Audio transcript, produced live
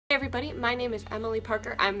Hey everybody, my name is Emily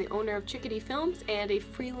Parker. I'm the owner of Chickadee Films and a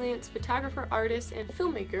freelance photographer, artist, and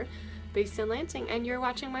filmmaker based in Lansing, and you're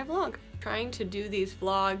watching my vlog. Trying to do these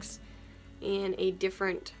vlogs in a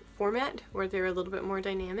different format where they're a little bit more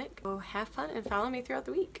dynamic. So have fun and follow me throughout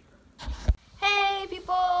the week. Hey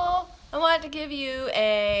people! I wanted to give you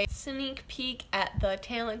a sneak peek at the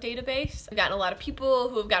talent database. I've gotten a lot of people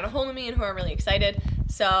who have gotten a hold of me and who are really excited,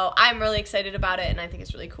 so I'm really excited about it and I think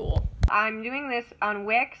it's really cool. I'm doing this on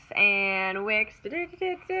Wix, and Wix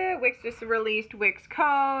just released Wix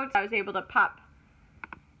codes. I was able to pop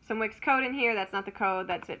some Wix code in here. That's not the code,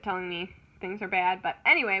 that's it telling me things are bad, but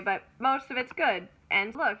anyway, but most of it's good.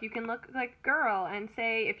 And look, you can look like a girl and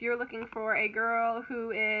say if you're looking for a girl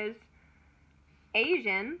who is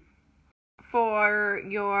Asian for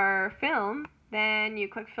your film, then you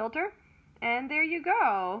click filter and there you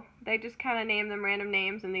go. They just kind of name them random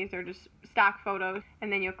names, and these are just stock photos,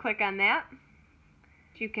 and then you'll click on that.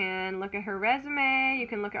 You can look at her resume, you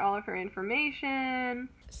can look at all of her information.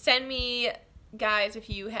 Send me, guys, if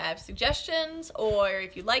you have suggestions or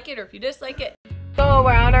if you like it or if you dislike it. So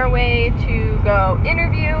we're on our way to go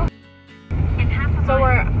interview. So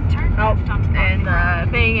we're out and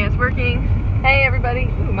the thing is working. Hey everybody.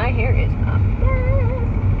 Ooh, my hair is up.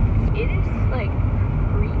 It is like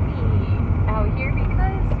creepy out here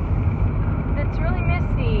because it's really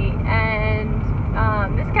misty, and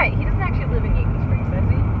this guy, he doesn't actually live in Yankee Springs, does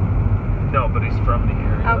he? No, but he's from the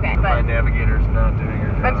area. Okay, but my navigator's not doing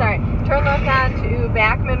her job. I'm sorry. Turn left onto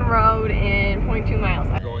Backman Road in 0.2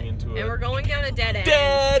 miles. Going into and we're going down a dead end.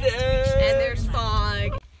 Dead end! And there's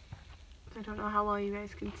fog. I don't know how well you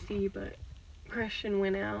guys can see, but Christian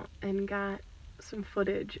went out and got some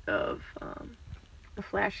footage of the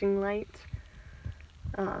flashing lights.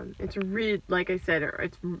 It's like I said,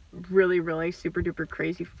 it's really super duper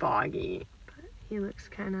crazy foggy, but he looks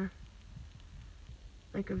kind of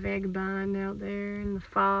like a vagabond out there in the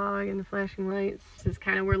fog and the flashing lights. This is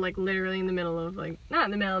kind of, we're like literally in the middle of, like, not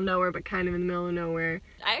in the middle of nowhere, but kind of in the middle of nowhere.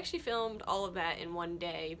 I actually filmed all of that in one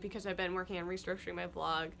day because I've been working on restructuring my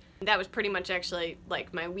vlog. That was pretty much actually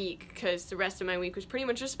like my week, because the rest of my week was pretty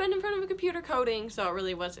much just spent in front of a computer coding, so it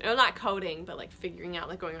really wasn't, well, not coding, but like figuring out,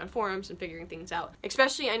 like going on forums and figuring things out.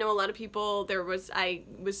 Especially, I know a lot of people, I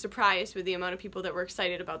was surprised with the amount of people that were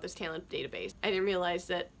excited about this talent database. I didn't realize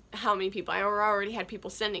that how many people, I already had people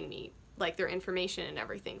sending me like their information and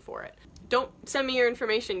everything for it. Don't send me your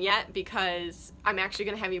information yet, because I'm actually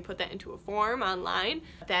going to have you put that into a form online.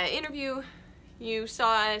 That interview you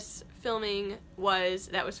saw us filming was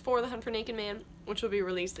for The Hunt for Naked Man, which will be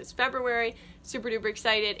released this February. Super duper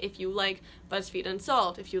excited. If you like BuzzFeed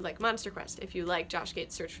Unsolved, if you like Monster Quest, if you like Josh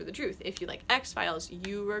Gates' Search for the Truth, if you like X-Files,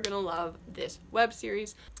 you are going to love this web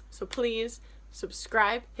series. So please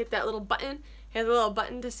subscribe, hit that little button. Hit the little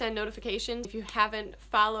button to send notifications. If you haven't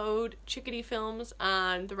followed Chickadee Films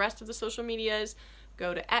on the rest of the social medias,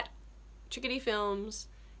 go to @Chickadee Films.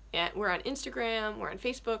 We're on Instagram, we're on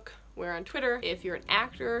Facebook, we're on Twitter. If you're an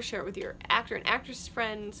actor, share it with your actor and actress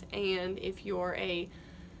friends. And if you're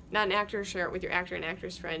not an actor, share it with your actor and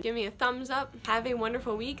actress friends. Give me a thumbs up. Have a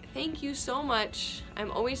wonderful week. Thank you so much. I'm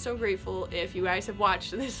always so grateful if you guys have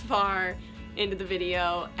watched this far into the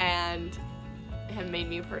video and have made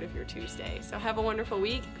me a part of your Tuesday. So have a wonderful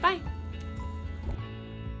week. Bye!